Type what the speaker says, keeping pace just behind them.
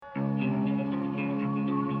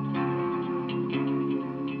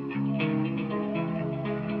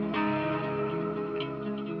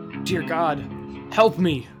dear God, help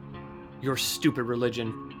me! Your stupid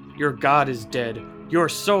religion. Your God is dead. Your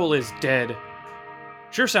soul is dead.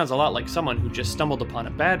 Sure sounds a lot like someone who just stumbled upon a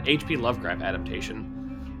bad H.P. Lovecraft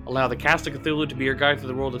adaptation. Allow the cast of Cthulhu to be your guide through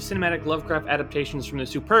the world of cinematic Lovecraft adaptations from the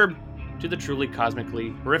superb to the truly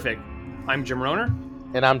cosmically horrific. I'm Jim Rohner.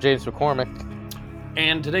 And I'm James McCormick.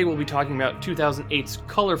 And today we'll be talking about 2008's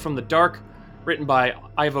Color from the Dark, written by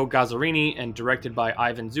Ivo Gazzarini and directed by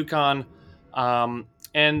Ivan Zucan.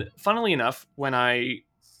 And funnily enough, when I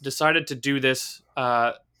decided to do this,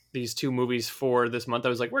 these two movies for this month, I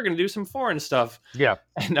was like, we're going to do some foreign stuff. Yeah.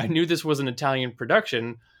 And I knew this was an Italian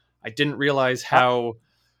production. I didn't realize how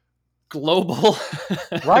global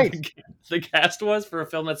Right. the cast was for a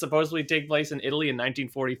film that supposedly take place in Italy in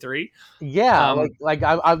 1943. Yeah,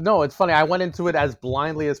 I no, it's funny. I went into it as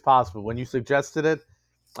blindly as possible when you suggested it,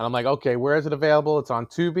 and I'm like, okay, where is it available? It's on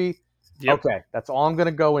Tubi. Yep. Okay, that's all I'm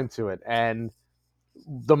gonna go into it. And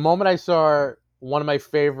the moment I saw one of my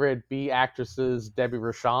favorite B actresses, Debbie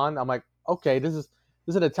Rochon, I'm like, okay, this is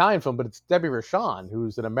an Italian film, but it's Debbie Rochon,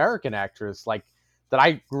 who's an American actress, like that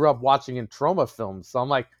I grew up watching in trauma films. So I'm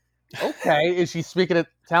like, okay, is she speaking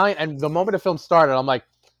Italian? And the moment the film started, I'm like,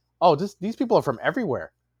 oh, these people are from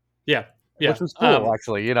everywhere. Yeah. Which was cool,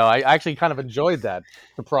 actually. I actually kind of enjoyed that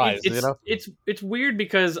surprise. It's weird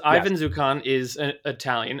because Yes. Ivan Zucan is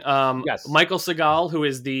Italian. Yes. Michael Segal, who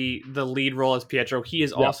is the lead role as Pietro, he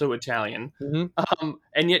is also Italian. Mm-hmm.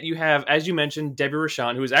 And yet you have, as you mentioned, Debbie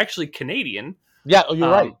Rochon, who is actually Canadian. Yeah, you're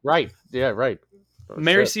right. Right. Yeah, right.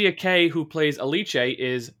 Maricia Kay, who plays Alice,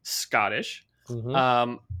 is Scottish.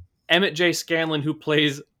 Mm-hmm. Emmett J. Scanlon, who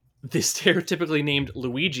plays the stereotypically named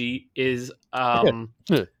Luigi, is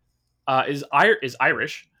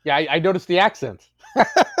Irish. Yeah, I noticed the accent.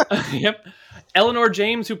 Yep. Eleanor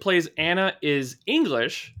James, who plays Anna, is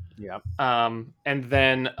English. Yep. And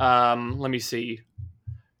then let me see.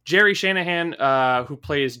 Jerry Shanahan, who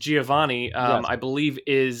plays Giovanni, Yes. I believe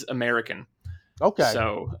is American. Okay.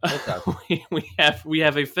 So Okay. we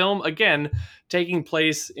have a film again taking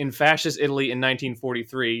place in fascist Italy in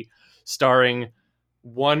 1943, starring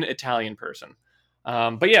one Italian person.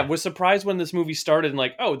 But yeah, was surprised when this movie started and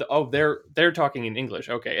like, they're talking in English.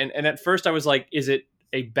 Okay. And at first I was like, is it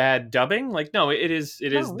a bad dubbing? Like, no, it is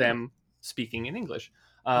them speaking in English.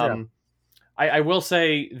 I will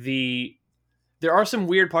say there are some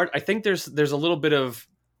weird parts. I think there's a little bit of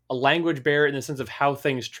a language barrier in the sense of how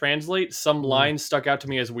things translate. Some lines stuck out to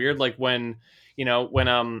me as weird, like when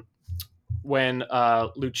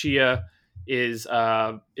Lucia is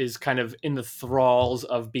kind of in the thralls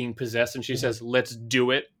of being possessed and she says, let's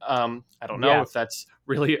do it. I don't know if that's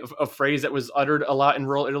really a phrase that was uttered a lot in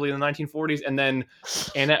rural Italy in the 1940s. And then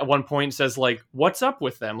Anna at one point says, like, what's up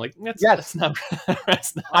with them? Like, that's not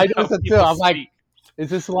I noticed it too. I'm like, speak. is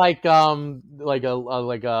this like William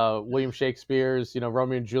Shakespeare's,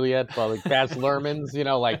 Romeo and Juliet, but like Baz Luhrmann's,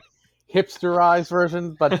 like hipsterized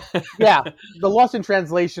version? But yeah, the lost in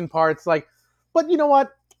translation parts, like, but you know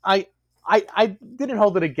what? I didn't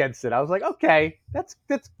hold it against it. I was like, okay, that's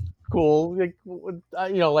cool.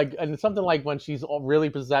 Like, and something like when she's really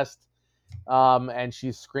possessed, and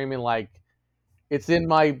she's screaming like, it's in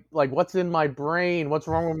my, like, what's in my brain? What's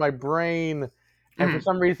wrong with my brain? And for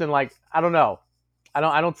some reason, like, I don't know.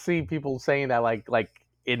 I don't see people saying that like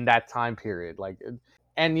in that time period. Like,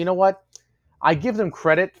 and you know what? I give them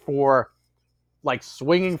credit for like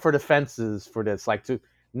swinging for the fences for this, like to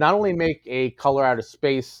not only make a Color Out of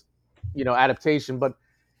Space, adaptation, but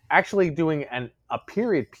actually doing a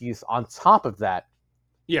period piece on top of that.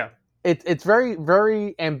 Yeah. It's very,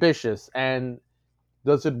 very ambitious. And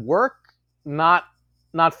does it work? Not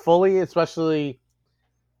fully, especially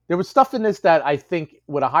there was stuff in this that I think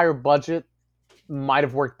with a higher budget might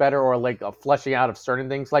have worked better, or like a fleshing out of certain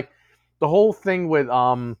things. Like the whole thing with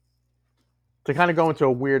to kind of go into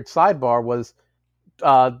a weird sidebar was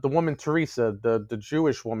the woman Teresa, the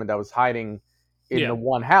Jewish woman that was hiding in the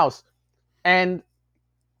one house. And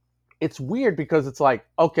it's weird because it's like,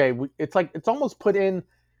 okay, it's almost put in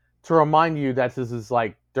to remind you that this is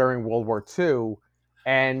like during World War II,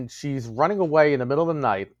 and she's running away in the middle of the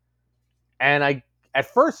night. And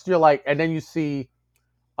at first you're like, and then you see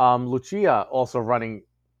Lucia also running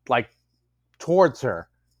like towards her,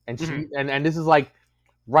 and she and this is like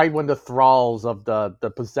right when the thralls of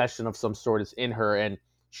the possession of some sort is in her, and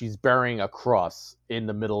she's burying a cross in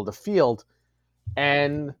the middle of the field.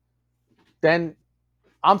 And then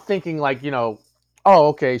I'm thinking like, oh,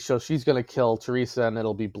 okay, so she's going to kill Teresa and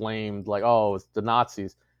it'll be blamed like, oh, it's the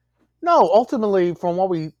Nazis. No, ultimately, from what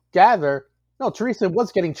we gather, no, Teresa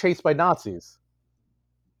was getting chased by Nazis.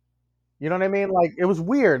 You know what I mean? Like, it was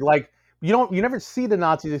weird. Like, you never see the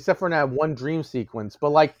Nazis except for in that one dream sequence. But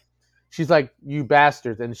like, she's like, "You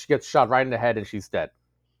bastard," and she gets shot right in the head, and she's dead.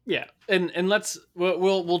 Yeah, and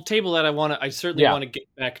we'll table that. I certainly Yeah, want to get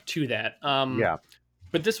back to that. yeah,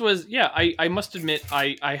 But this was, yeah, I must admit,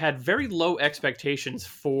 I had very low expectations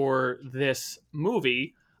for this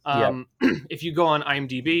movie. yeah. If you go on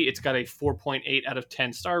IMDb, it's got a 4.8 out of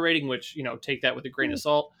 10 star rating, which, take that with a grain of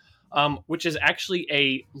salt, which is actually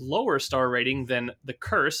a lower star rating than The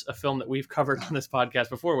Curse, a film that we've covered on this podcast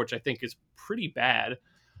before, which I think is pretty bad.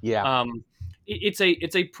 Yeah. It's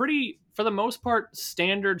a pretty, for the most part,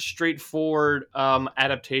 standard, straightforward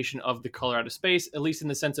adaptation of The Color Out of Space, at least in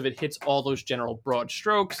the sense of it hits all those general broad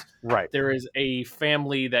strokes. Right. There is a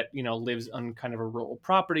family that lives on kind of a rural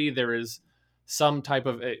property. There is some type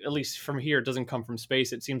of, at least from here, it doesn't come from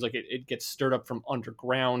space. It seems like it gets stirred up from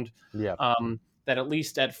underground. Yeah. That at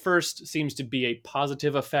least at first seems to be a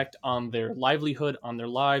positive effect on their livelihood, on their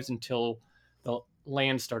lives, until the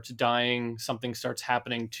land starts dying, something starts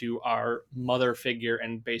happening to our mother figure,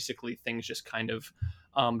 and basically things just kind of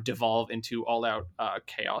devolve into all out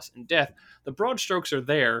chaos and death. The broad strokes are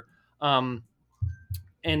there, but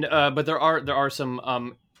there are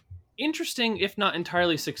some interesting, if not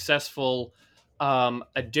entirely successful,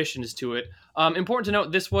 additions to it. Important to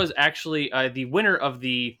note, this was actually the winner of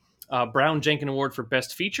the Brown Jenkin Award for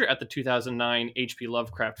Best Feature at the 2009 H.P.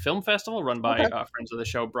 Lovecraft Film Festival, run by Okay. friends of the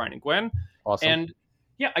show, Brian and Gwen. Awesome. And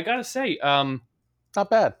yeah, I gotta say, Not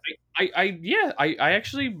bad. I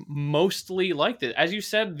actually mostly liked it. As you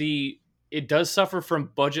said, it does suffer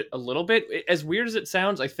from budget a little bit. As weird as it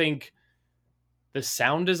sounds, I think the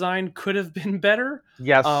sound design could have been better.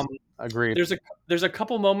 Yes. Agreed. There's a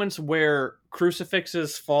couple moments where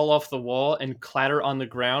crucifixes fall off the wall and clatter on the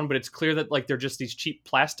ground, but it's clear that like they're just these cheap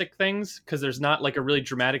plastic things, because there's not like a really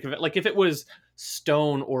dramatic event. Like if it was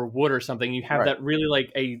stone or wood or something, you have Right. that really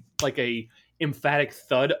like a emphatic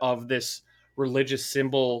thud of this religious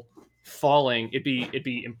symbol falling. It'd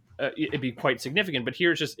be quite significant. But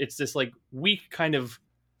here it's this like weak kind of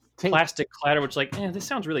Tink. plastic clatter, which like, this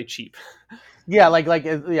sounds really cheap. Yeah,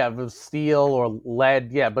 yeah, it was steel or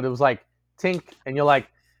lead. Yeah, but it was like tink, and you're like,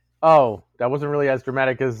 oh, that wasn't really as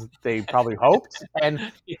dramatic as they probably hoped.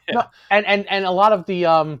 And Yeah. no, and a lot of the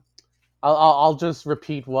I'll just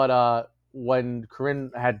repeat what when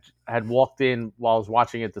Corinne had walked in while I was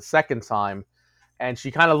watching it the second time, and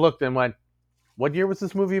she kind of looked and went, "What year was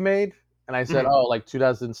this movie made?" And I said, Mhm. "Oh, like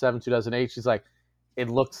 2007, 2008." She's like, "It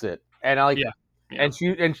looks it," and I like, Yeah. and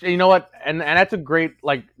you know what, and that's a great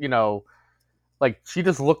like like she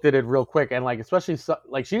just looked at it real quick, and like especially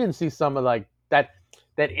like she didn't see some of like that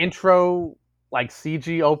intro like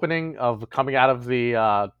CG opening of coming out of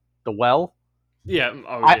the well. Yeah.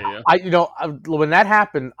 Oh, yeah. When that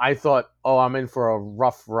happened, I thought, oh, I'm in for a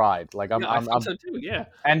rough ride. Like I thought so too. Yeah.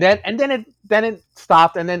 and then it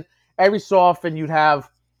stopped, and then every so often you'd have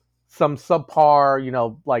some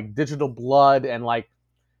subpar, like digital blood, and like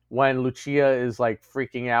when Lucia is like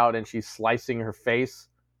freaking out and she's slicing her face,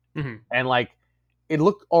 Mm-hmm. and like it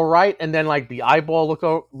looked all right, and then like the eyeball looked,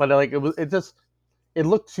 but like it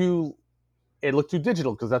looked too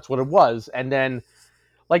digital because that's what it was, and then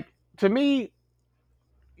like to me,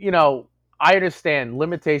 I understand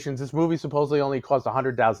limitations. This movie supposedly only cost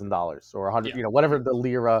 $100,000 or 100, Yeah. whatever the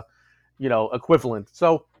lira, equivalent.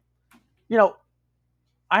 So,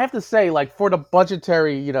 I have to say, like for the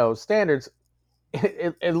budgetary, standards,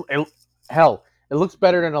 hell, it looks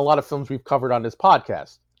better than a lot of films we've covered on this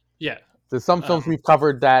podcast. Yeah. There's some films we've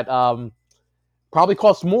covered that probably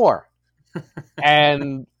cost more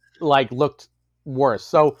and like looked worse.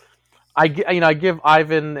 So I give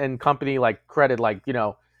Ivan and company like credit, like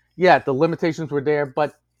yeah, the limitations were there,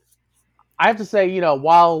 but I have to say,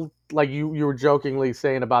 while like you were jokingly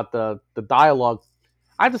saying about the dialogue,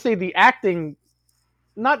 I have to say the acting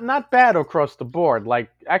not bad across the board.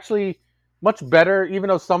 Like actually much better, even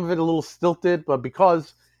though some of it a little stilted, but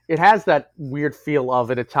because it has that weird feel of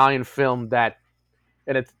an Italian film that,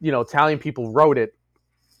 and it's Italian people wrote it,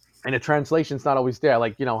 and the translation's not always there.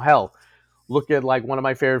 Like hell, look at like one of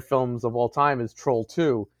my favorite films of all time is Troll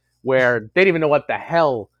 2, where they didn't even know what the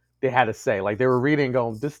hell they had to say. Like they were reading and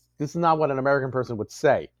going, this is not what an American person would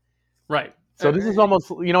say. Right. So this is almost,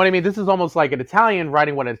 you know what I mean? This is almost like an Italian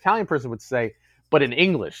writing what an Italian person would say, but in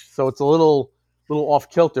English. So it's a little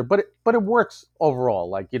off kilter, but it works overall.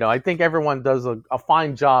 Like, I think everyone does a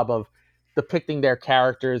fine job of depicting their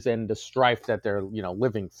characters and the strife that they're,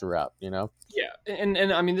 living throughout, Yeah. And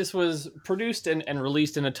I mean, this was produced and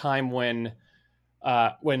released in a time when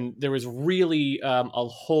there was really a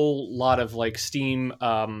whole lot of like steam,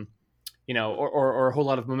 or a whole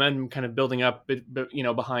lot of momentum kind of building up,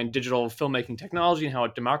 behind digital filmmaking technology and how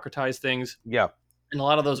it democratized things. Yeah. And a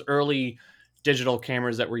lot of those early digital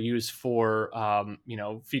cameras that were used for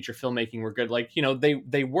feature filmmaking were good. Like,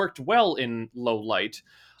 they worked well in low light,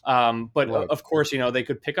 but Right. of course, they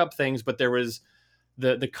could pick up things, but there was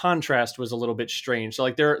the contrast was a little bit strange. So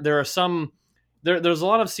like there are some there's a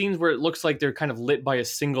lot of scenes where it looks like they're kind of lit by a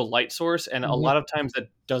single light source, and a Mhm. lot of times that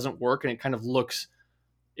doesn't work, and it kind of looks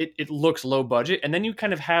it looks low budget. And then you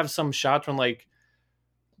kind of have some shots when like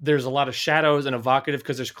there's a lot of shadows and evocative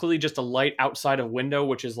because there's clearly just a light outside a window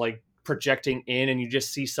which is like projecting in, and you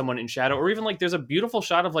just see someone in shadow. Or even like there's a beautiful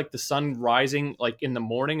shot of like the sun rising like in the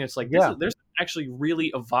morning. It's like Yeah. there's actually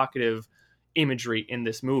really evocative imagery in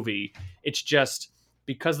this movie. It's just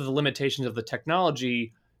because of the limitations of the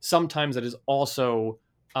technology, sometimes it is also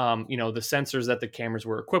the sensors that the cameras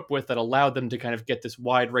were equipped with that allowed them to kind of get this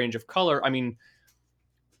wide range of color. I mean,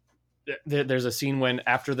 there's a scene when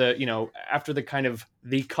after the kind of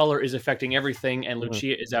the color is affecting everything, and Mhm.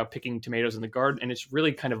 Lucia is out picking tomatoes in the garden, and it's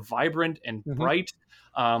really kind of vibrant and Mhm. bright.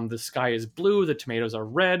 The sky is blue, the tomatoes are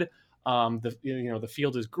red, the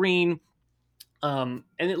field is green, and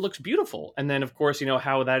it looks beautiful. And then of course,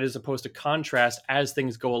 how that is supposed to contrast as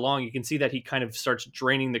things go along. You can see that he kind of starts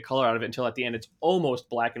draining the color out of it until at the end it's almost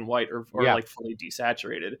black and white, or Yeah. like fully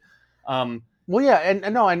desaturated. um, Well, yeah,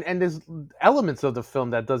 and no, and there's elements of the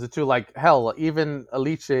film that does it too. Like hell, even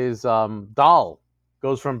Alicia's doll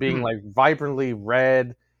goes from being mhm, like vibrantly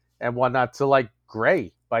red and whatnot to like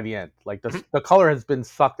gray by the end. Like mhm. the color has been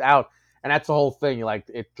sucked out, and that's the whole thing. Like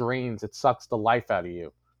it drains, it sucks the life out of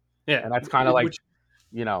you, Yeah, and that's kind of like which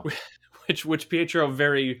you know. which Pietro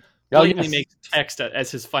very Oh blatantly yes, makes text as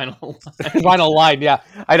his final line. final line. Yeah,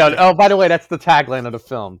 I know. Yeah. Oh, by the way, that's the tagline of the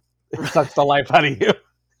film. It sucks the life out of you.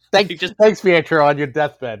 Like, Thanks, Pietro, on your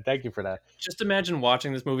deathbed. Thank you for that. just imagine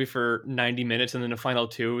watching this movie for 90 minutes and then the final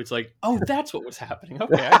two, it's like, oh, that's what was happening.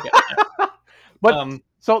 Okay, I get it. But Um,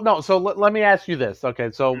 so no, so let me ask you this.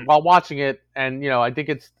 Okay, so mm, while watching it, and I think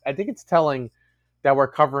it's telling that we're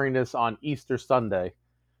covering this on Easter Sunday,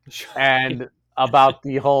 sure. and about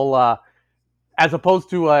the whole, as opposed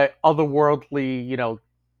to a otherworldly,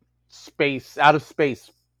 space out of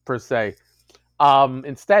space per se.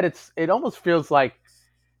 Instead, it almost feels like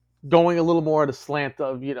going a little more to slant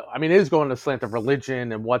of I mean, it is going to slant of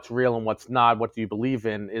religion and what's real and what's not. What do you believe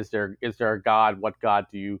in? Is there a God? What God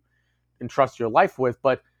do you entrust your life with?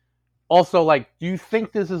 But also, like, do you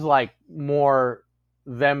think this is like more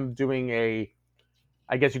them doing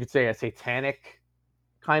I guess you could say, a satanic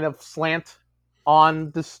kind of slant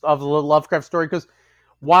on this of the Lovecraft story? Because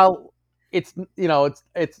while it's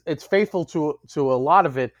it's faithful to a lot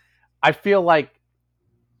of it, I feel like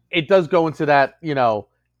it does go into that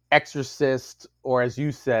Exorcist, or as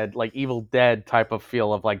you said, like Evil Dead type of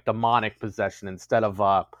feel of like demonic possession, instead of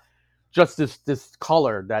just this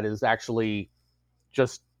color that is actually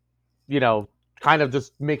just you know, kind of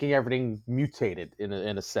just making everything mutated in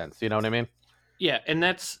a sense. You know what I mean? yeah,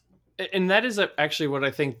 that is actually what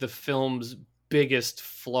I think the film's biggest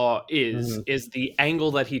flaw Mm-hmm. is the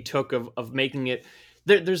angle that he took of making it.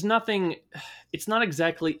 There's nothing. It's not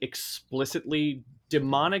exactly explicitly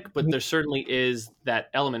demonic, but there certainly is that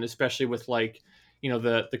element, especially with like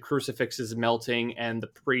the crucifixes melting and the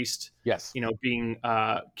priest Yes. being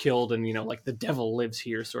killed, and like the devil lives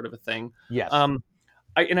here sort of a thing. Yes. um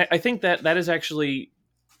I think that is actually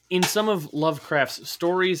in some of Lovecraft's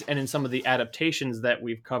stories and in some of the adaptations that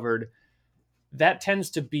we've covered, that tends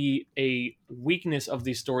to be a weakness of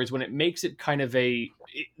these stories when it makes it kind of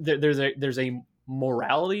there's a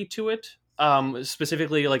morality to it,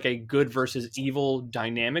 specifically like a good versus evil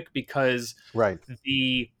dynamic, because Right.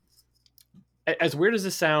 the as weird as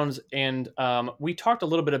this sounds, and we talked a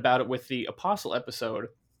little bit about it with the Apostle episode,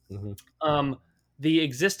 Hmm. um, the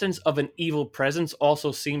existence of an evil presence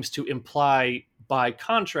also seems to imply, by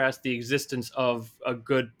contrast, the existence of a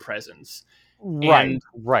good presence. Right. And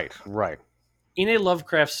Right. Right. in a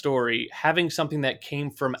Lovecraft story, having something that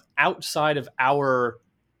came from outside of our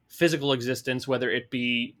physical existence, whether it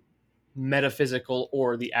be metaphysical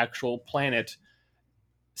or the actual planet,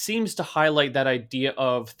 seems to highlight that idea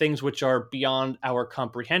of things which are beyond our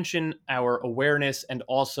comprehension, our awareness, and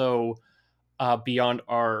also beyond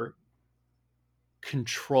our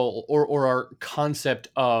control, or our concept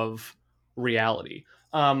of reality.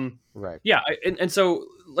 Um, Right. yeah, and so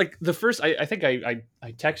like the first, I think I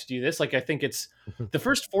texted you this. Like, I think it's the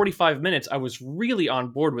first 45 minutes. I was really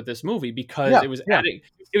on board with this movie because Yeah. it was Yeah. adding.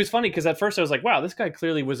 It was funny because at first I was like, wow, this guy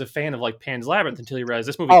clearly was a fan of like Pan's Labyrinth, until he realized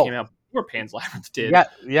this movie Oh. came out before Pan's Labyrinth did. Yeah.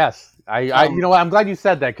 Yes. You Um, know what? I'm glad you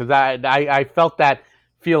said that, because I felt that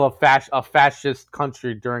feel of a fascist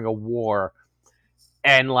country during a war,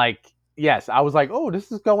 and like yes, I was like, oh,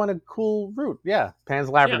 this is going a cool route. Yeah. Pan's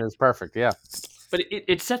yeah, Labyrinth is perfect. Yeah. but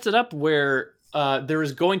it sets it up where there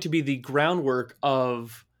is going to be the groundwork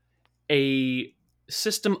of a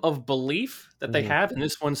system of belief that they Mhm. have. In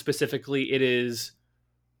this one specifically, it is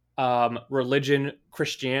religion,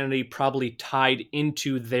 Christianity, probably tied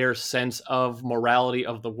into their sense of morality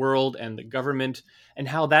of the world and the government, and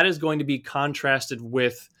how that is going to be contrasted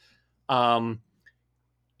with um,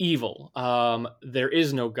 evil. There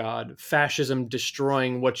is no God. Fascism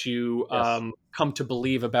destroying what you Yes. come to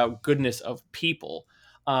believe about goodness of people.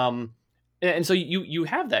 And so you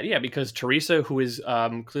have that, yeah, because Teresa, who is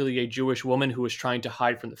clearly a Jewish woman who is trying to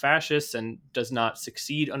hide from the fascists and does not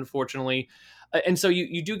succeed, unfortunately. And so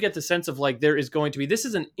you do get the sense of like there is going to be, this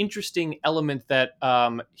is an interesting element that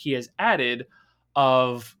he has added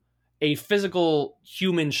of a physical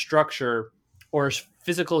human structure or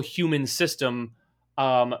physical human system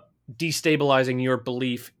um, destabilizing your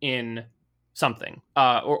belief in something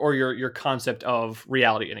or your concept of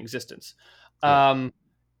reality and existence. Yeah. Um,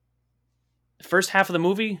 First half of the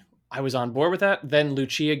movie, I was on board with that. Then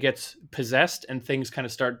Lucia gets possessed and things kind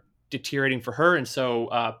of start deteriorating for her. And so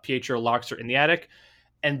Pietro locks her in the attic.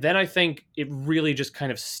 And then I think it really just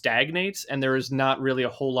kind of stagnates and there is not really a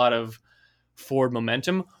whole lot of forward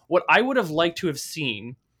momentum. What I would have liked to have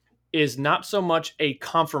seen is not so much a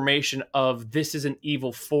confirmation of this is an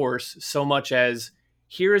evil force, so much as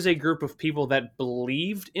here is a group of people that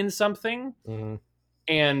believed in something, Hmm.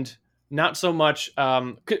 and not so much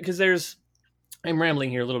because there's, I'm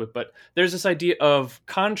rambling here a little bit, but there's this idea of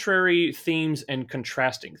contrary themes and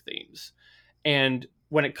contrasting themes. And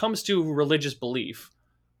when it comes to religious belief,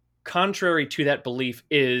 contrary to that belief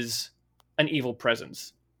is an evil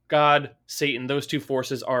presence. God, Satan, those two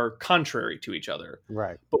forces are contrary to each other.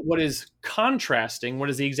 Right. But what is contrasting, what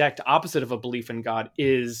is the exact opposite of a belief in God,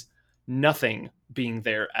 is nothing being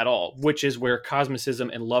there at all, which is where cosmicism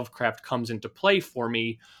and Lovecraft comes into play for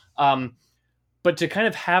me. Um, but to kind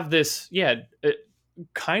of have this, yeah,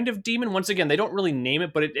 kind of demon, once again, they don't really name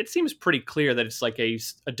it, but it seems pretty clear that it's like a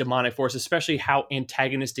demonic force, especially how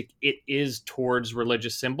antagonistic it is towards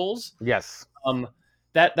religious symbols. Yes. um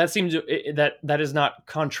that seems that is not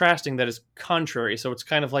contrasting, that is contrary. So it's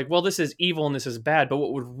kind of like, well, this is evil and this is bad, but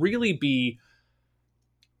what would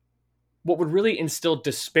really instill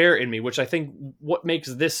despair in me, which I think what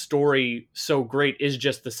makes this story so great, is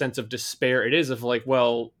just the sense of despair it is, of like,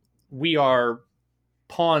 well, we are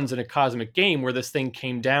pawns in a cosmic game where this thing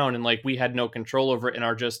came down and like we had no control over it, and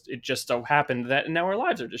it just so happened that now our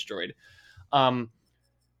lives are destroyed. um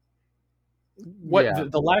what Yeah.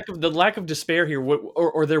 the lack of despair here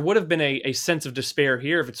or there would have been a sense of despair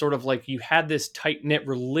here if it's sort of like you had this tight knit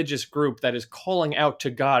religious group that is calling out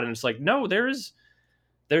to God, and it's like, no, there's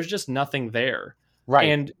just nothing there. Right.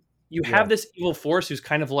 And you Yeah. have this evil force who's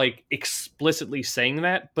kind of like explicitly saying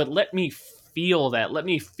that, but let me feel that, let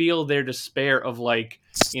me feel their despair of like,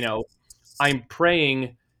 you know, I'm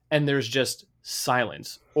praying and there's just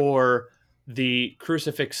silence, or the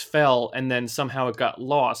crucifix fell and then somehow it got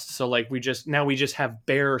lost. So like we just have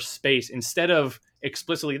bare space instead of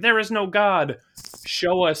explicitly there is no God.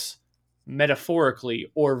 Show us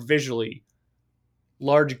metaphorically or visually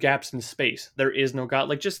large gaps in space. There is no God.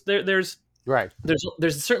 Like just Right.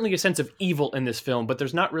 there's certainly a sense of evil in this film, but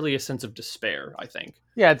there's not really a sense of despair, I think.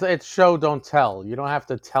 Yeah. It's show don't tell. You don't have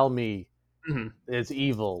to tell me Mhm. it's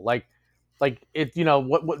evil. Like it. You know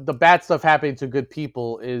what the bad stuff happening to good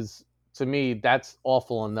people is, to me, that's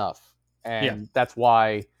awful enough, Yeah. and that's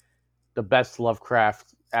why the best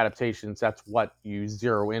Lovecraft adaptations, that's what you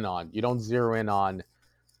zero in on. You don't zero in on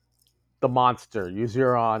the monster. You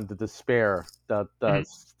zero on the despair, the Mhm.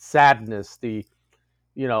 sadness, the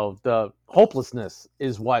the hopelessness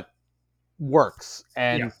is what works.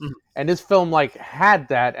 Yeah. Mhm. And this film like had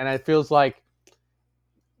that, and it feels like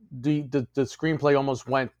the screenplay almost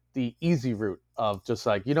went the easy route of just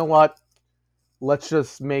like, you know what, let's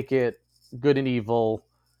just make it good and evil.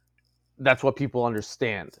 That's what people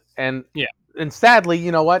understand. Yeah. And sadly,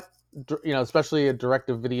 you know what, especially a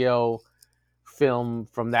direct-to-video film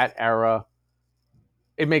from that era,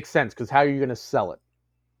 it makes sense because how are you going to sell it?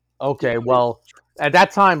 Yeah. Okay, well, at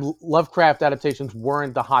that time, Lovecraft adaptations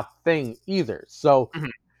weren't the hot thing either. Mhm.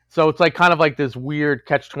 So it's like kind of like this weird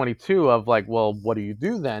catch-22 of like, well, what do you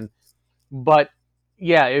do then? But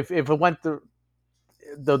yeah, if it went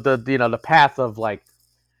the path of like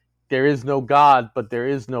there is no God, but there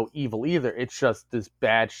is no evil either. It's just this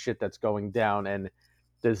bad shit that's going down, and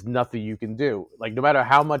there's nothing you can do. Like no matter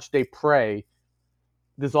how much they pray,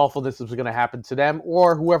 this awfulness is going to happen to them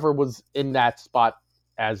or whoever was in that spot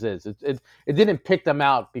as is. It didn't pick them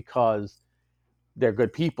out because they're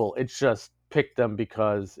good people. It's just picked them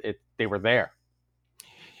because they were there.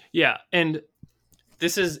 Yeah. And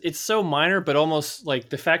it's so minor, but almost like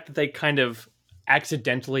the fact that they kind of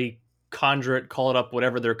accidentally conjure it, call it up,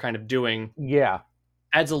 whatever they're kind of doing, Yeah,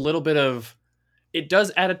 adds a little bit of, it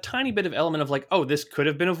does add a tiny bit of element of like, oh, this could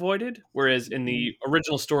have been avoided. Whereas in the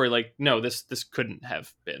original story, like, no, this couldn't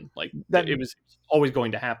have been. Like, that it was always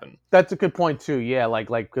going to happen. that's a good point too. Yeah, like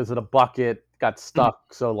because of the bucket got Mhm.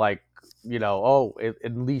 stuck, so like oh,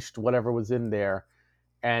 it leashed whatever was in there,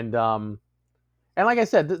 and and like I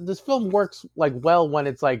said, this film works like well when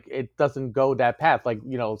it's like it doesn't go that path. Like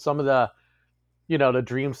some of the the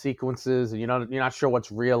dream sequences, and you're not sure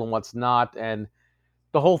what's real and what's not, and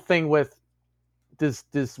the whole thing with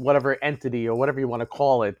this whatever entity or whatever you want to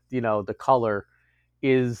call it, the color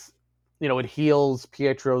is, it heals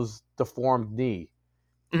Pietro's deformed knee.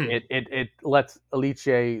 Mhm. It lets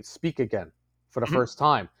Alice speak again for the Mhm. first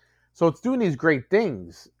time. So it's doing these great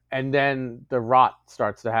things, and then the rot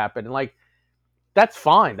starts to happen, and like that's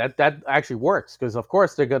fine. That actually works because of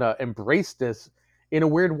course they're gonna embrace this in a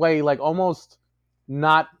weird way, like almost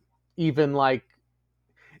not even like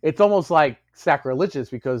it's almost like sacrilegious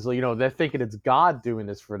because they're thinking it's God doing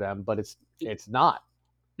this for them, but it's not,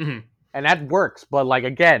 Mhm. and that works. But like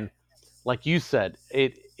again, like you said,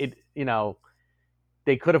 it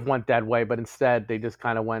they could have went that way, but instead they just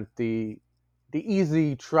kind of went the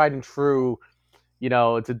easy, tried and true.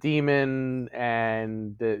 It's a demon,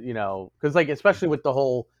 and because like especially with the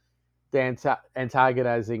whole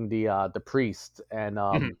antagonizing the priest,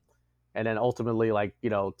 Mhm. and then ultimately like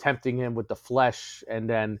tempting him with the flesh, and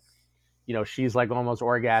then she's like almost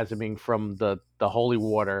orgasming from the holy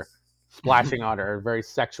water splashing on her, very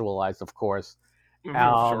sexualized, of course. Sure.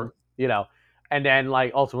 um you know and then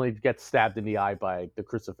like ultimately gets stabbed in the eye by the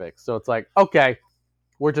crucifix. So it's like, okay,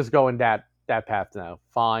 we're just going that path now,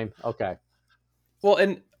 fine, okay. Well,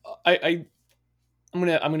 and I I'm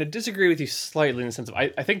gonna disagree with you slightly in the sense of I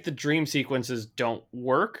think the dream sequences don't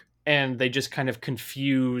work and they just kind of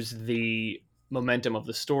confuse the momentum of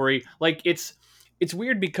the story. Like it's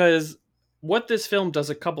weird because what this film does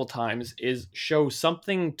a couple times is show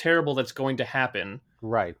something terrible that's going to happen,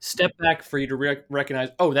 Right. step back for you to recognize,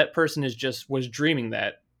 oh, that person is just was dreaming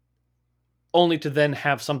that, only to then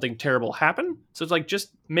have something terrible happen. So it's like just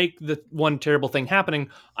make the one terrible thing happening.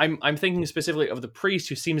 I'm thinking specifically of the priest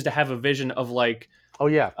who seems to have a vision of like, Oh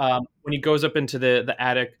yeah. when he goes up into the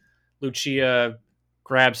attic, Lucia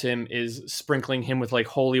grabs him, is sprinkling him with like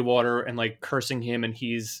holy water and like cursing him, and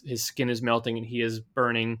his skin is melting and he is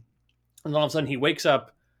burning. And then all of a sudden he wakes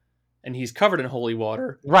up and he's covered in holy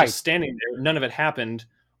water, just Right. standing there. None of it happened.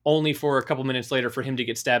 Only for a couple minutes later for him to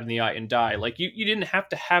get stabbed in the eye and die. Like you didn't have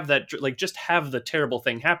to have that. Like just have the terrible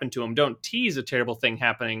thing happen to him. Don't tease a terrible thing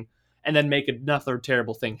happening and then make another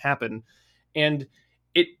terrible thing happen. And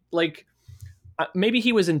it like maybe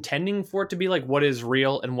he was intending for it to be like what is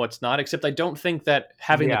real and what's not, except I don't think that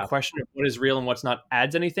having the Yeah. question of what is real and what's not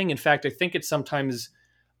adds anything. In fact, I think it sometimes,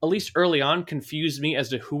 at least early on, confused me as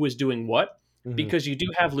to who was doing what, Hmm. because you do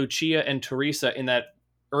have Lucia and Teresa in that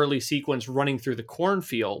early sequence running through the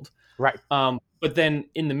cornfield, Right. but then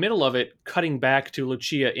in the middle of it cutting back to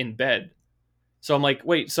Lucia in bed. So I'm like,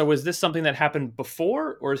 wait, so is this something that happened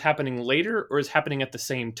before or is happening later or is happening at the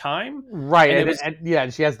same time? Right. And it And, was, and yeah,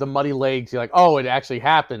 and she has the muddy legs. You're like, oh, it actually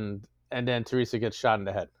happened, and then Teresa gets shot in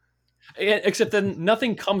the head. except then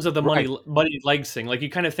nothing comes of the Right. muddy legs thing. Like you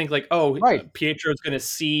kind of think like, oh, Right. Pietro's going to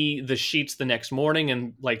see the sheets the next morning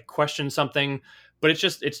and like question something, but it's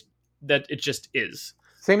that it just is.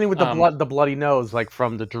 Same thing with the Um, the bloody nose, like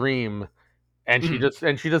from the dream, and she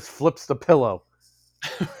mhm. just flips the pillow.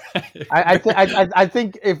 I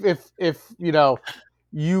think if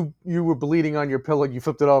you were bleeding on your pillow and you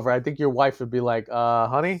flipped it over, I think your wife would be like,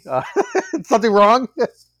 honey, something wrong?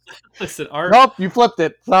 Listen, Nope, you flipped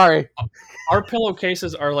it. Sorry. our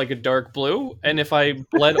pillowcases are like a dark blue, and if I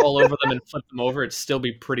bled all over them and flipped them over, it'd still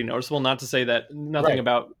be pretty noticeable. Not to say that nothing Right.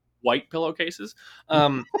 about white pillowcases.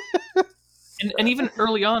 And even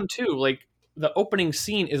early on too, like the opening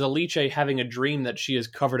scene is Alice having a dream that she is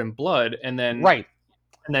covered in blood, Right.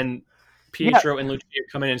 and then Yeah. Pietro and Lucia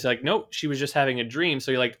come in and say like, nope, she was just having a dream.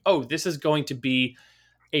 So you're like, oh, this is going to be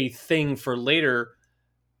a thing for later,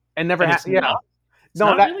 And never and had. it's Yeah. not. It's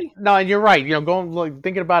No, not really. and you're right. Going like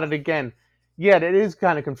thinking about it again. Yeah, it is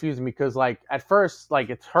kind of confusing because like at first like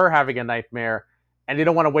it's her having a nightmare, and they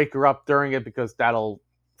don't want to wake her up during it because that'll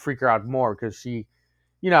freak her out more because she,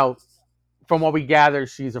 you know, from what we gather,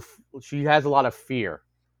 she has a lot of fear,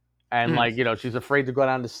 and Mhm. like she's afraid to go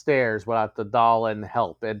down the stairs without the doll and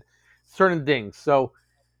help and certain things. So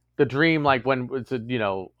the dream, like when it's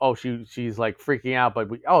oh she's like freaking out, but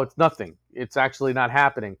it's nothing. It's actually not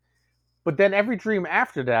happening. But then every dream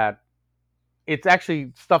after that, it's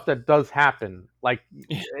actually stuff that does happen. Like,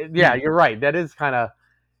 yeah, you're right. That is kind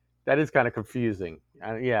of confusing.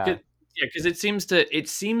 Yeah. 'Cause- yeah, because it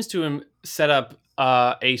seems to set up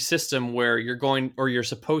a system where you're going or you're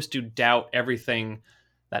supposed to doubt everything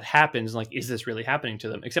that happens. Like, is this really happening to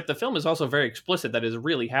them? Except the film is also very explicit that is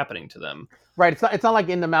really happening to them. Right. It's not like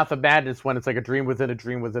In the Mouth of Madness when it's like a dream within a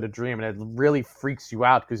dream within a dream, and it really freaks you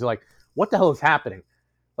out because you're like, what the hell is happening?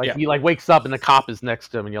 Like Yeah, he like wakes up and the cop is next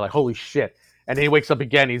to him, and you're like, holy shit! And then he wakes up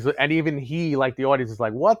again. And even he, like the audience, is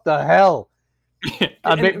like, what the hell?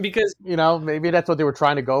 and because Maybe that's what they were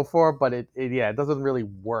trying to go for, but it doesn't really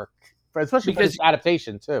work, especially for this because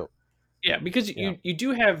adaptation too. yeah, because Yeah. you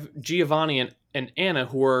do have Giovanni and Anna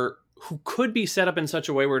who could be set up in such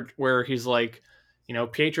a way where he's like,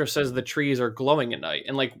 Pietro says the trees are glowing at night,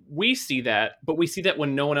 and like we see that, but we see that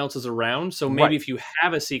when no one else is around. So maybe Right. if you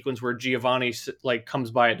have a sequence where Giovanni like comes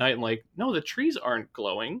by at night and like, no, the trees aren't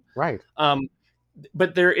glowing. Right. Um,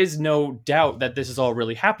 but there is no doubt that this is all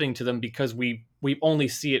really happening to them because we only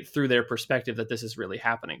see it through their perspective that this is really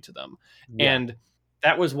happening to them. Yeah. And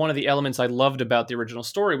that was one of the elements I loved about the original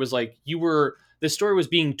story was like this story was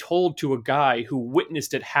being told to a guy who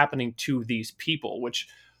witnessed it happening to these people, which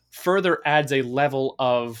further adds a level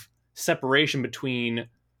of separation between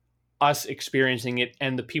us experiencing it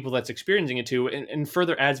and the people that's experiencing it too, and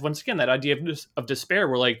further adds once again that idea of despair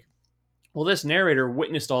where like, well, this narrator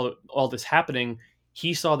witnessed all this happening.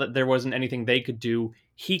 He saw that there wasn't anything they could do.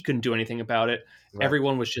 He couldn't do anything about it. Right.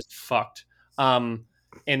 Everyone was just fucked.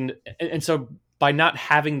 And so by not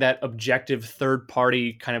having that objective third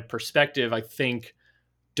party kind of perspective, I think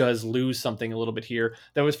does lose something a little bit here.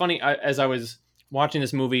 That was funny as I was watching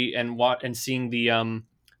this movie and seeing the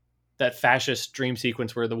that fascist dream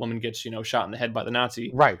sequence where the woman gets shot in the head by the Nazi.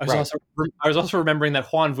 Right. Right. I was also remembering that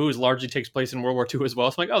Juan Vu's largely takes place in World War II as well.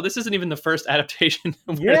 So I'm like, oh, this isn't even the first adaptation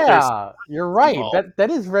where there's Yeah, you're right. involved. That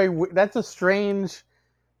is that's a strange,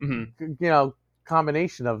 Mhm.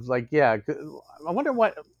 combination of like, yeah. I wonder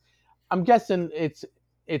what. I'm guessing it's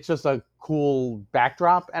just a cool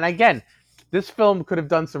backdrop. And again, this film could have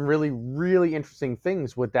done some really really interesting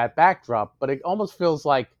things with that backdrop, but it almost feels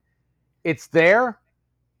like it's there.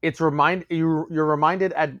 You're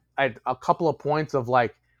reminded at a couple of points of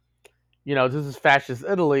like, this is fascist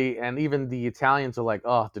Italy, and even the Italians are like,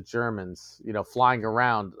 oh, the Germans, flying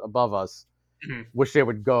around above us, Mhm. wish they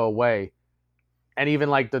would go away. And even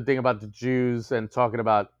like the thing about the Jews and talking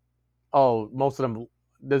about, oh, most of them,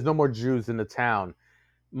 there's no more Jews in the town.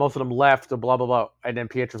 Most of them left, or blah blah blah. And then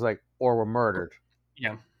Pietro's like, or were murdered.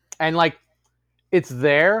 Yeah. And like, it's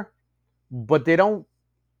there, but they don't.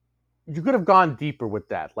 You could have gone deeper with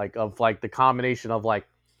that, like of like the combination of like,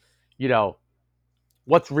 you know,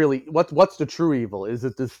 what's the true evil? Is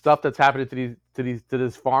it this stuff that's happening to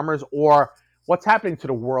these farmers, or what's happening to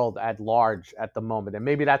the world at large at the moment? And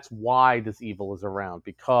maybe that's why this evil is around,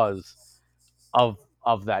 because of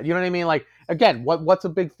that. You know what I mean? Like, again, what's a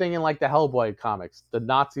big thing in like the Hellboy comics? The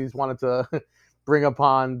Nazis wanted to bring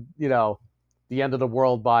upon the end of the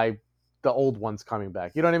world by the old ones coming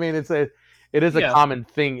back. You know what I mean? It is a Yeah. common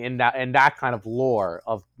thing in that kind of lore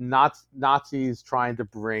of Nazis trying to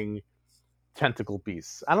bring tentacle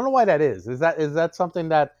beasts. I don't know why that is. Is that something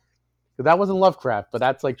that wasn't Lovecraft, but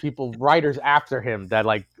that's like people writers after him that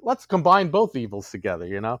like, let's combine both evils together,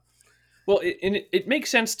 Well, it makes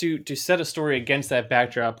sense to set a story against that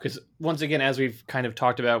backdrop because once again, as we've kind of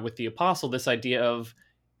talked about with the Apostle, this idea of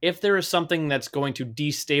if there is something that's going to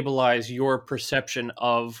destabilize your perception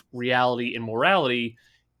of reality and morality,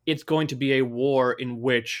 it's going to be a war in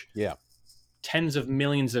which Yeah. tens of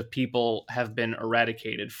millions of people have been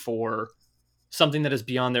eradicated for something that is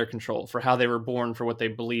beyond their control, for how they were born, for what they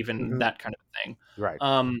believe in, Mm-hmm. that kind of thing. Right.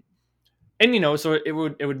 And so it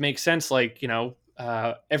would make sense, like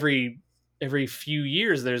every few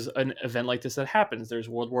years there's an event like this that happens. There's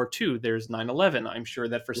World War II, there's 9/11. I'm sure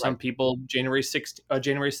that for some Right. people January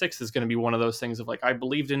 6th is going to be one of those things of like, I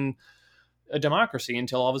believed in a democracy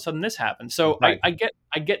until all of a sudden this happened. So Right. I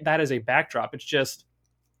get that as a backdrop. It's just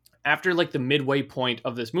after like the midway point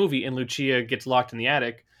of this movie and Lucia gets locked in the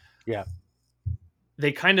attic, Yeah.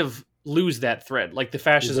 they kind of lose that thread. Like the You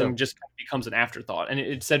fascism do. just kind of becomes an afterthought, and it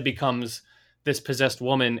instead becomes this possessed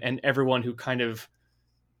woman and everyone who kind of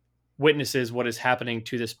witnesses what is happening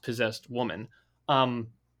to this possessed woman. I'm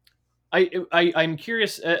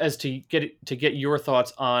curious as to get your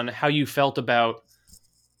thoughts on how you felt about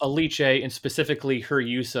Alice and specifically her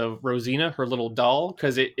use of Rosina, her little doll,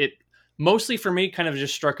 because it mostly for me kind of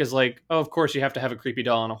just struck as like, oh, of course you have to have a creepy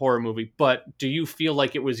doll in a horror movie, but do you feel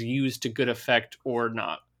like it was used to good effect or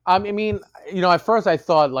not? I mean, at first I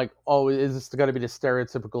thought like, oh, is this going to be the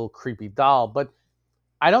stereotypical creepy doll? But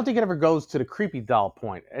I don't think it ever goes to the creepy doll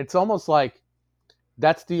point. It's almost like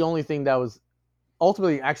that's the only thing that was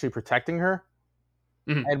ultimately actually protecting her.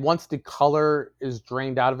 Mhm. And once the color is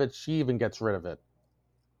drained out of it, she even gets rid of it.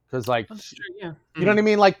 Because like, That's true. Yeah. you know what I Mhm.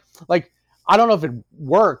 mean? Like I don't know if it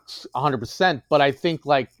works 100%, but I think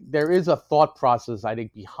like there is a thought process I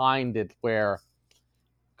think behind it where,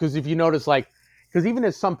 because if you notice, like, because even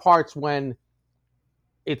in some parts when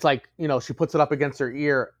it's like she puts it up against her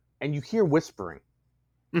ear and you hear whispering,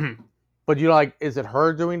 Mhm. but you're like, is it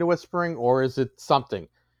her doing the whispering or is it something?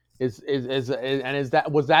 Is that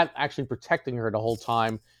was that actually protecting her the whole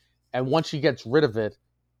time? And once she gets rid of it,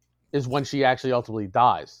 is when she actually ultimately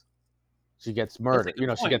dies. She gets That's a murdered.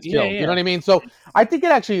 good She point. gets Yeah. killed. You know Yeah. what I mean? So I think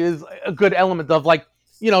it actually is a good element of like,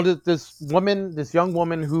 this woman, this young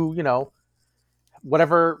woman who,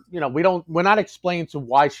 whatever, we're not explained to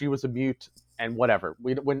why she was a mute and whatever.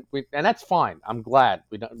 And that's fine. I'm glad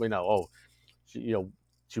we know. Oh, she,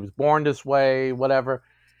 she was born this way, whatever,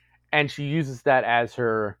 and she uses that as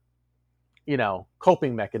her,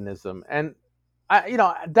 coping mechanism. And that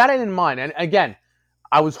I didn't mind. And again,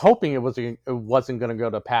 I was hoping it wasn't going to go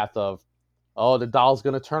the path of, oh, the doll's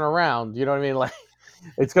going to turn around. You know what I mean? Like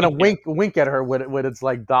it's going to Yeah. wink at her with its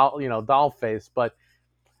like doll face. But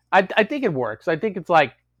I think it works. I think it's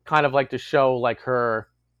like kind of like to show like her,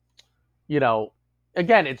 you know,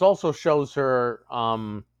 again, it also shows her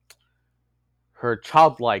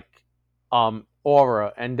childlike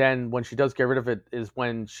aura, and then when she does get rid of it is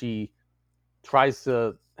when she tries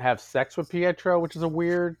to have sex with Pietro, which is a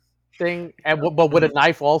weird thing, but with a Mhm.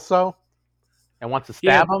 knife also, and wants to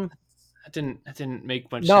Yeah. stab him. That didn't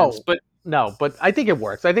make much sense. No, But no, but I think it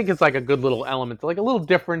works. I think it's like a good little element, like a little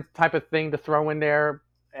different type of thing to throw in there.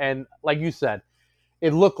 And like you said,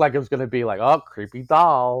 it looked like it was going to be like, oh, creepy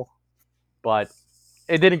doll, but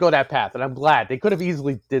it didn't go that path, and I'm glad they could have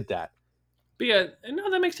easily did that. But yeah, no,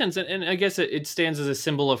 that makes sense, and I guess it stands as a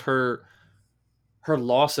symbol of her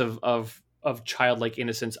loss of childlike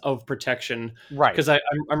innocence, of protection. Right. Because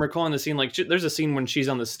I'm recalling the scene, like there's a scene when she's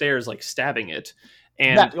on the stairs like stabbing it,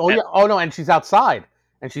 That. and Oh yeah. Oh no. And she's outside,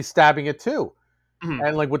 and she's stabbing it too, mhm.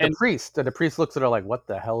 and like with the and priest, and the priest looks at her like, "What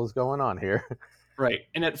the hell is going on here?" right,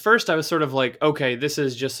 and at first I was sort of like, okay, this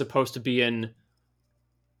is just supposed to be an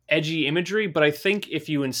edgy imagery, but I think if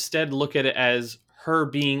you instead look at it as her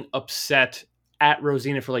being upset at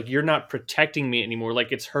Rosina for like, you're not protecting me anymore,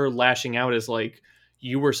 like it's her lashing out as like,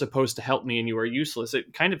 you were supposed to help me and you are useless,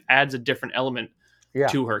 it kind of adds a different element Yeah.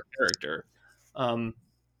 to her character. um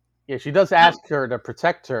Yeah. She does no, ask her to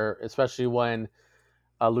protect her, especially when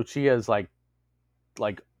Lucia is like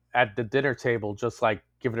at the dinner table, just like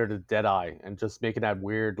giving her the dead eye and just making that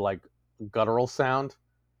weird like guttural sound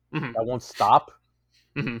mhm, that won't stop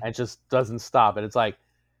mhm. and just doesn't stop. And it's like,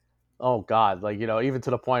 oh god, like even to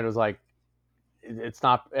the point it was like it's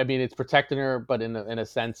not. I mean, it's protecting her, but in a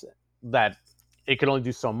sense that it can only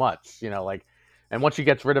do so much. Like, and once she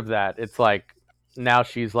gets rid of that, it's like now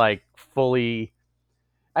she's like fully.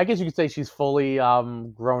 I guess you could say she's fully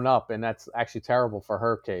grown up, and that's actually terrible for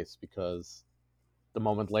her case because the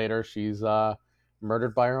moment later she's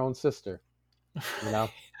murdered by her own sister. You know?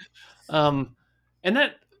 um and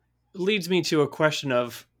that leads me to a question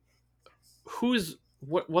of who's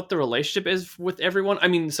what the relationship is with everyone. I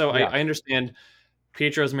mean, so Yeah, I understand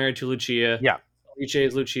Pietro is married to Lucia. yeah, Lucia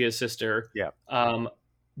is Lucia's sister. yeah. Um,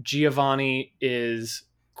 Giovanni is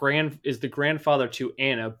the grandfather to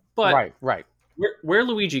Anna, but Right, right. where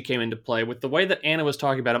Luigi came into play with the way that Anna was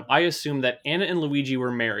talking about him, I assumed that Anna and Luigi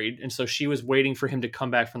were married, and so she was waiting for him to come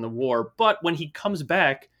back from the war. But when he comes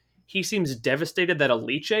back, he seems devastated that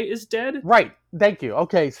Alice is dead. Right. Thank you.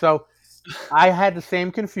 Okay, so I had the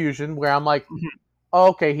same confusion where I'm like, Mhm. oh,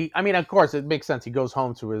 okay, he. I mean, of course, it makes sense. He goes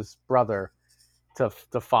home to his brother to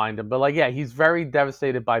find him, but like, yeah, he's very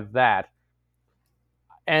devastated by that,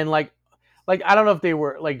 and like I don't know if they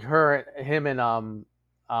were like him and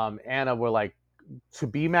Anna were like to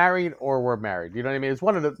be married or were married. You know what I mean? It's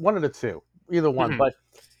one of the two, either one. Mhm. But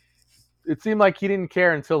it seemed like he didn't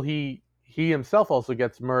care until he himself also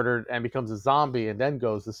gets murdered and becomes a zombie, and then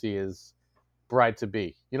goes to see his bride to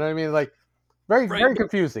be. You know what I mean? Like very Right, very but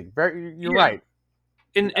confusing. Very, you're yeah, right.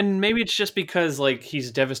 and maybe it's just because like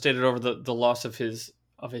he's devastated over the loss of his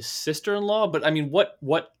sister in law. But I mean, what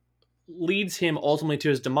leads him ultimately to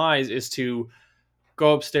his demise is to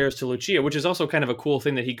go upstairs to Lucia, which is also kind of a cool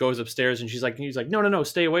thing that he goes upstairs and he's like, no, no, no,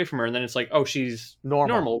 stay away from her. And then it's like, oh, she's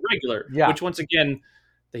Normal. normal, regular, Yeah. which once again,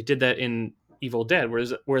 they did that in Evil Dead,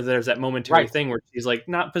 where there's that momentary Right. thing where she's like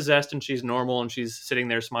not possessed and she's normal and she's sitting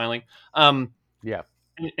there smiling. Um, Yeah.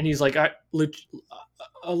 and he's like,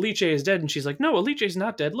 Alice is dead, and she's like, no, Alice is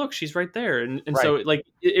not dead. Look, she's right there. And Right. so like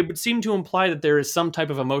it would seem to imply that there is some type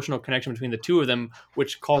of emotional connection between the two of them,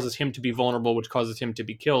 which causes him to be vulnerable, which causes him to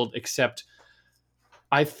be killed. Except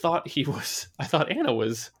I thought Anna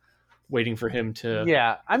was waiting for him to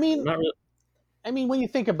Yeah. not really. I mean, when you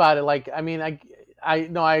think about it, like, I mean, I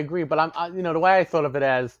no, I agree, but the way I thought of it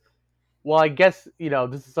as, well, I guess,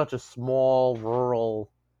 this is such a small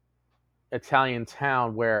rural Italian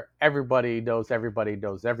town where everybody knows everybody,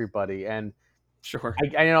 and Sure.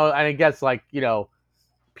 and I guess, like,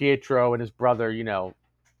 Pietro and his brother,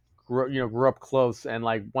 grew up close, and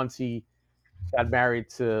like once he got married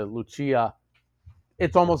to Lucia,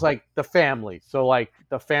 it's almost like the family. So like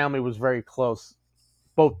the family was very close.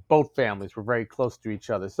 Both families were very close to each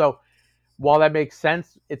other. So while that makes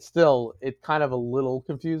sense, it's kind of a little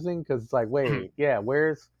confusing because it's like, wait, yeah,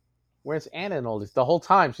 where's Anna and all this? The whole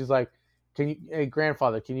time she's like, hey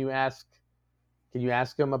grandfather, can you ask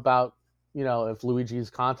him about, if Luigi's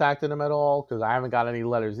contacted him at all? Because I haven't got any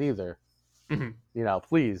letters either. Mhm.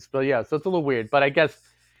 Please. But yeah, so it's a little weird. But I guess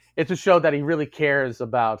it's a show that he really cares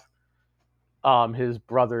about his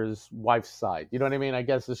brother's wife's side. You know what I mean? I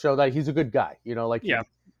guess to show that he's a good guy. Like Yeah.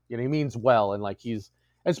 he means well, and like he's,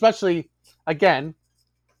 especially, again,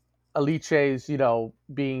 Alice's,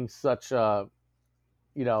 being such a,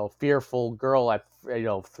 fearful girl at,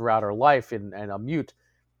 throughout her life, and a mute.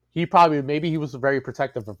 Maybe he was very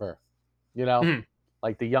protective of her. You know, Mhm.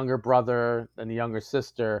 like the younger brother and the younger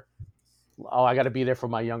sister. Oh, I got to be there for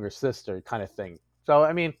my younger sister, kind of thing. So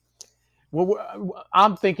I mean,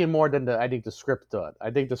 I'm thinking more than I think the script did.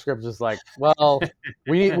 I think the script is like, well,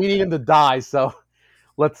 we need him to die, so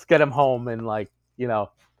let's get him home, and like,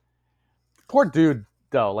 poor dude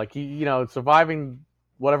though, like he, surviving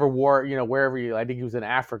whatever war, wherever I think he was in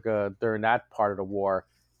Africa during that part of the war.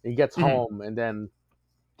 He gets Mhm. home and then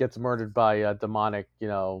gets murdered by a demonic,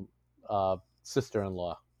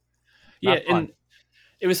 sister-in-law. Yeah, Not fun. and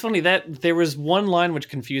it was funny that there was one line which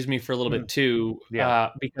confused me for a little bit too,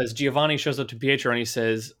 Yeah. because Giovanni shows up to Pietro and he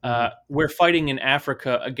says, Hmm. "We're fighting in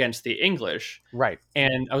Africa against the English." Right.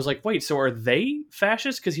 And I was like, "Wait, so are they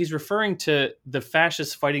fascists?" Because he's referring to the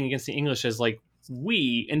fascists fighting against the English as like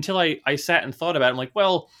we. Until I sat and thought about it, I'm like,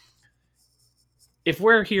 well, if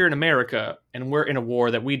we're here in America and we're in a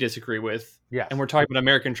war that we disagree with, and Yes. we're talking about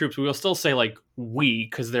American troops, we will still say like we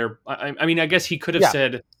because they're. I mean, I guess he could have Yeah.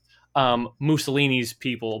 said Mussolini's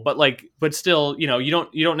people, but like, but still, you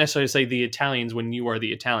don't necessarily say the Italians when you are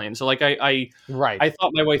the Italian. So like, Right. I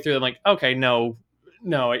thought my way through. I'm like, okay, no,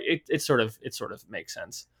 no, it sort of makes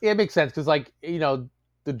sense. Yeah, it makes sense because, like,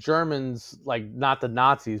 the Germans, like, not the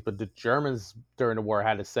Nazis, but the Germans during the war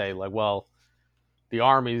had to say, like, well, the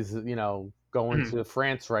army's, going Mhm. to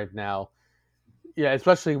France right now. Yeah,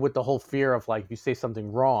 especially with the whole fear of, like, if you say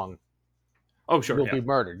something wrong, Oh, sure, you'll yeah, be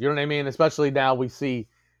murdered. You know what I mean? Especially now we see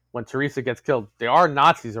when Teresa gets killed, there are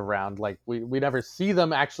Nazis around. Like, we never see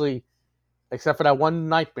them actually, except for that one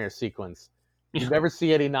nightmare sequence. You yeah. never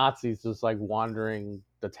see any Nazis just like wandering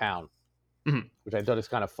the town, Mhm. which I thought is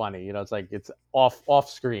kind of funny. It's like it's off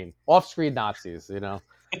screen Nazis. uh,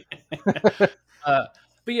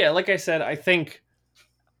 but yeah, like I said, I think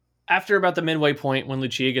after about the midway point when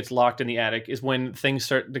Lucia gets locked in the attic is when things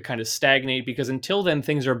start to kind of stagnate because until then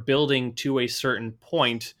things are building to a certain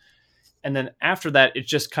point, and then after that it's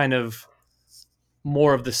just kind of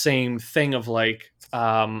more of the same thing of like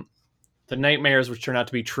the nightmares which turn out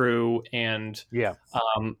to be true and Yeah,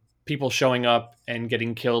 people showing up and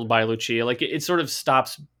getting killed by Lucia. Like it sort of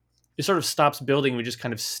stops building. We just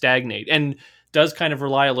kind of stagnate and does kind of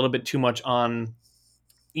rely a little bit too much on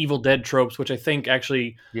Evil Dead tropes, which I think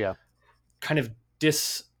actually yeah, kind of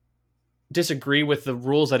disagree with the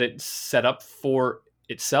rules that it set up for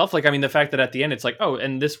itself. Like, I mean, the fact that at the end it's like, oh,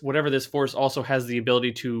 and this whatever this force also has the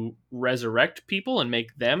ability to resurrect people and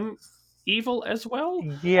make them evil as well.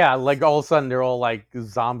 yeah. Like all of a sudden they're all like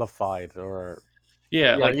zombified, or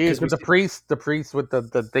Yeah, yeah, like because we the see, priest with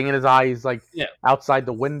the thing in his eye, he's like yeah, outside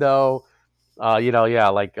the window. Yeah,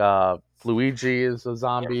 like Luigi is a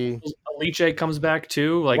zombie. Alice comes back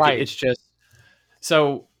too. Like Right. it's just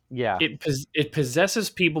so Yeah. it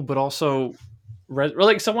possesses people, but also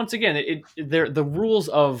like so. Once again, they're the rules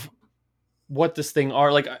of what this thing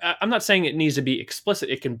are. Like I'm not saying it needs to be explicit.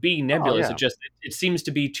 It can be Oh nebulous. yeah. It seems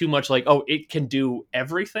to be too much. Like oh, it can do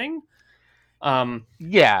everything.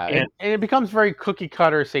 Yeah, And and it becomes very cookie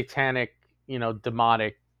cutter, satanic,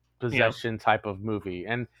 demonic yeah, possession type of movie,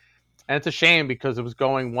 and it's a shame because it was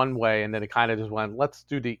going one way, and then it kind of just went, let's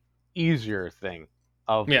do the easier thing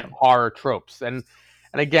of yeah, horror tropes, and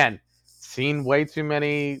again, seen way too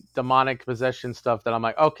many demonic possession stuff that I'm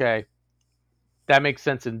like, okay, that makes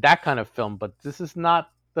sense in that kind of film, but this is not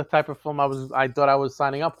the type of film I thought I was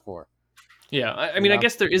signing up for. Yeah, I You mean, I know?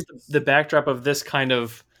 guess there is the backdrop of this kind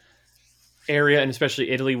of area, and especially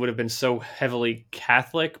Italy would have been so heavily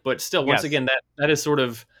Catholic, but still, once Yes. again, that is sort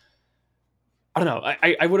of, I don't know.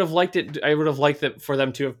 I would have liked it. I would have liked it for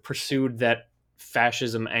them to have pursued that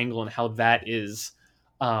fascism angle and how that is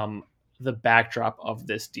um, the backdrop of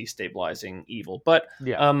this destabilizing evil. But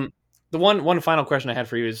Yeah. the one final question I had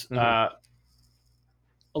for you is Hmm.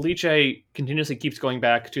 Alice continuously keeps going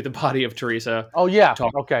back to the body of Teresa, Oh yeah.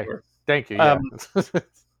 talking Okay. to her. Thank you. Um, Yeah.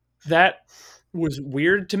 that was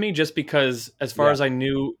weird to me just because, as far Yeah. as I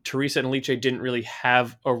knew, Teresa and Alice didn't really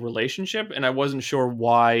have a relationship, and I wasn't sure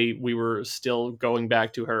why we were still going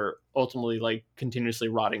back to her, ultimately, like, continuously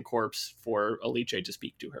rotting corpse for Alice to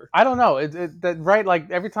speak to her. I don't know. That right. Like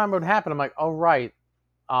every time it would happen, I'm like, oh right.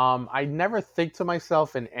 I never think to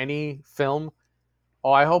myself in any film,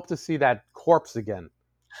 oh, I hope to see that corpse again,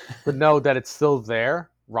 to know that it's still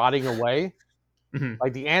there, rotting away. Mhm.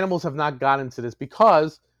 Like the animals have not gotten to this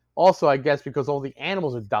because, also, I guess because all the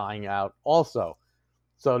animals are dying out, also.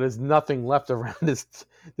 So there's nothing left around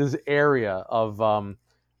this area of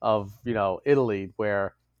Italy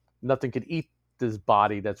where nothing could eat this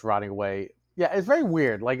body that's rotting away. Yeah, it's very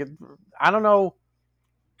weird. Like I don't know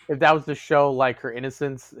if that was to show like her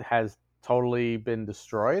innocence has totally been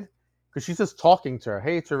destroyed because she's just talking to her.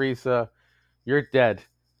 Hey, Teresa, you're dead.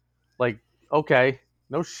 Like, okay,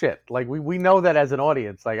 no shit. Like we know that as an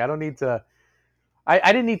audience. Like I don't need to.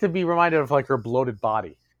 I didn't need to be reminded of like her bloated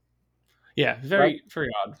body. Yeah, Right. very very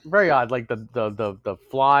odd. Very odd. Like the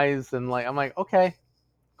flies and like I'm like, okay,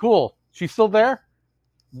 cool. She's still there.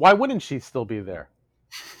 Why wouldn't she still be there?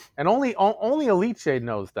 And only Alice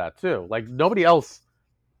knows that too. Like nobody else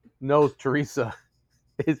knows Teresa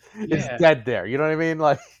is Yeah, dead there. You know what I mean?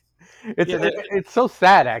 Like yeah. it's so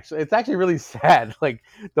sad. Actually, it's actually really sad. Like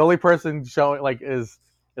the only person showing like is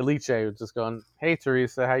Alice, just going, "Hey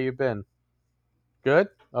Teresa, how you been? Good.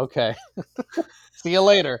 Okay. See you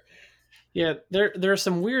later." Yeah, there are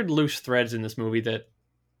some weird loose threads in this movie that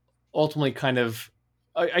ultimately kind of,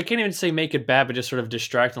 I can't even say make it bad, but just sort of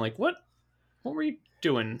distract and like, what were you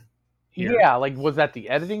doing here? Yeah, like was that the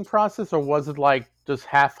editing process or was it like just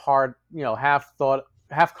half hard, half thought,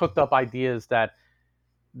 half cooked up ideas that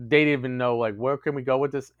they didn't even know like where can we go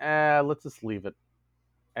with this? Let's just leave it.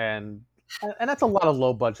 And and that's a lot of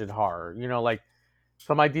low budget horror. Like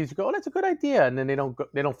some ideas you go, oh, that's a good idea, and then they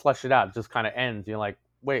don't flesh it out. It just kind of ends. You're like,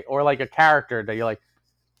 wait, or like a character that you're like,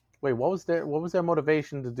 wait, what was their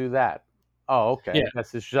motivation to do that? Oh, okay, Yeah, I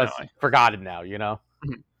guess it's no, just forgotten now. mhm.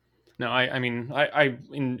 No, I mean, I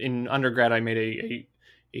in undergrad I made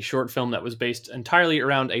a short film that was based entirely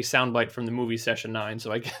around a soundbite from the movie Session 9.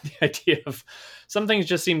 So I get the idea of some things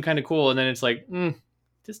just seem kind of cool, and then it's like,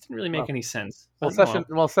 this didn't really make Well, any sense. well, But oh session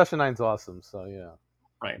well, well session nine's awesome. So yeah,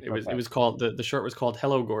 right. it's It okay. was called the short was called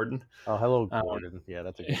Hello Gordon. Oh, hello, Um, Gordon. Yeah,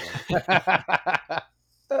 that's a good one.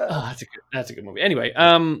 oh, that's a good movie. Anyway,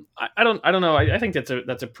 I don't know. I think that's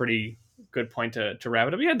a pretty good point to wrap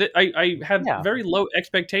it up. Yeah, I had Yeah, very low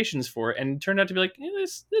expectations for it, and it turned out to be like,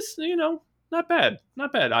 this not bad,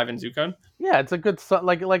 not bad. Ivan Zucon. yeah, it's a good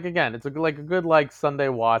like again, it's like a good like Sunday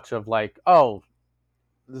watch of like, oh,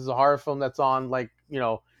 this is a horror film that's on like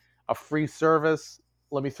a free service.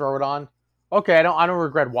 Let me throw it on. Okay, I don't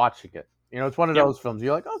regret watching it. It's one of Yep. those films.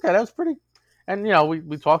 You're like, okay, that was pretty. And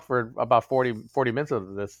we talked for about 40 minutes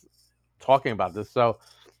of this talking about this, so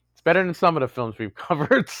it's better than some of the films we've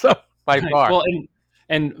covered. So by Right. far, Well,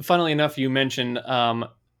 and funnily enough, you mentioned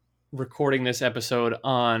recording this episode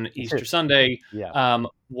on Easter Sunday. yeah.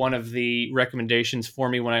 One of the recommendations for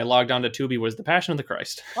me when I logged on to Tubi was The Passion of the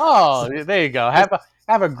Christ. Oh, there you go.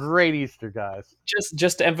 Have a great Easter, guys.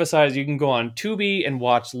 Just to emphasize, you can go on Tubi and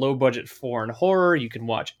watch low budget foreign horror. You can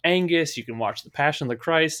watch Angus. You can watch The Passion of the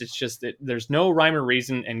Christ. It's just that there's no rhyme or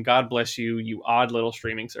reason. And God bless you, you odd little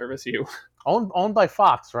streaming service. You, Owned by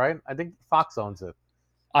Fox, right? I think Fox owns it.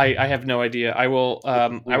 I have no idea. Which is I will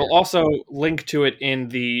weird. also link to it in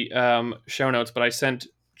the show notes. But I sent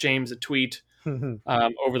James a tweet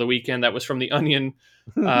over the weekend that was from the Onion,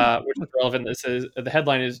 which is relevant. That says the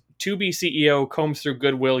headline is "Tubi CEO combs through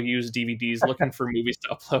Goodwill used DVDs looking for movies to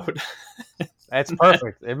upload." That's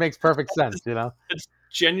perfect. It makes perfect sense, It's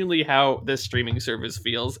genuinely how this streaming service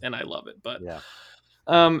feels, and I love it. But Yeah.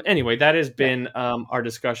 anyway, that has Yeah. been our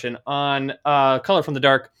discussion on Color from the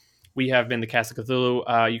Dark. We have been the Cast of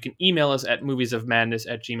Cthulhu. You can email us at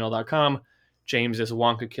moviesofmadness@gmail.com. James is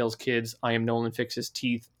Wonka Kills Kids. I am Nolan Fixes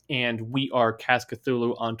Teeth. And we are Cast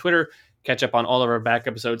Cthulhu on Twitter. Catch up on all of our back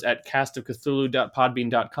episodes at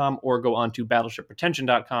castofcthulhu.podbean.com or go on to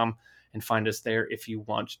battleshippretension.com and find us there if you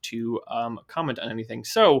want to comment on anything.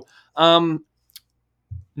 So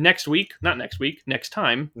next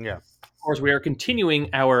time, Yeah. of course, we are continuing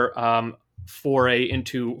our foray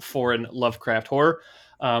into foreign Lovecraft horror,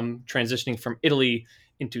 transitioning from Italy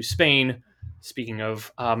into Spain. Speaking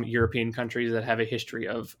of European countries that have a history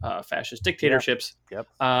of fascist dictatorships, Yep.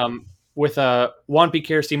 with Juan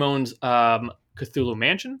Piquer Simon's Cthulhu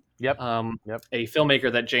Mansion, Yep. A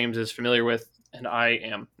filmmaker that James is familiar with, and I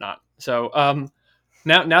am not. So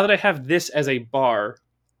now that I have this as a bar,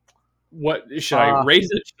 what should I raise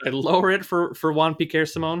it? Should I lower it for Juan Piquer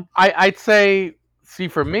Simon? I'd say, see,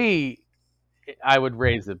 for me, I would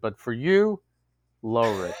raise it, but for you,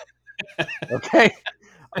 lower it. Okay,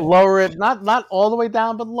 lower it, not all the way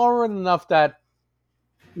down, but lower it enough that,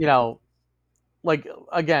 like,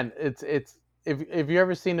 again, it's if you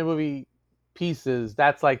ever seen the movie Pieces,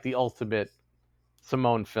 that's like the ultimate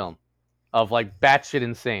Simone film of like batshit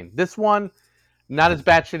insane. This one, not as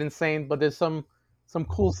batshit insane, but there's some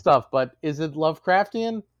cool stuff. But is it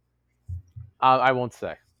Lovecraftian? I won't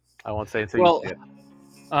say. I won't say until you see it.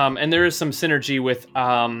 And there is some synergy with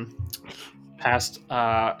past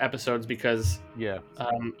episodes because the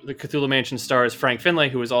Cthulhu Mansion stars Frank Finlay,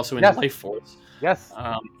 who is also in Life Force. Yes.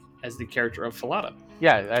 As the character of Falada.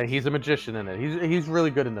 Yeah, he's a magician in it. He's really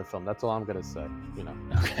good in the film. That's all I'm gonna say.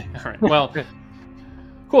 Okay. All right. Well,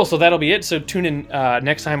 cool. So that'll be it. So tune in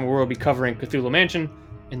next time where we'll be covering Cthulhu Mansion.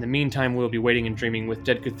 In the meantime, we'll be waiting and dreaming with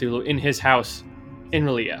Dead Cthulhu in his house in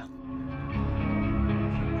R'lyeh.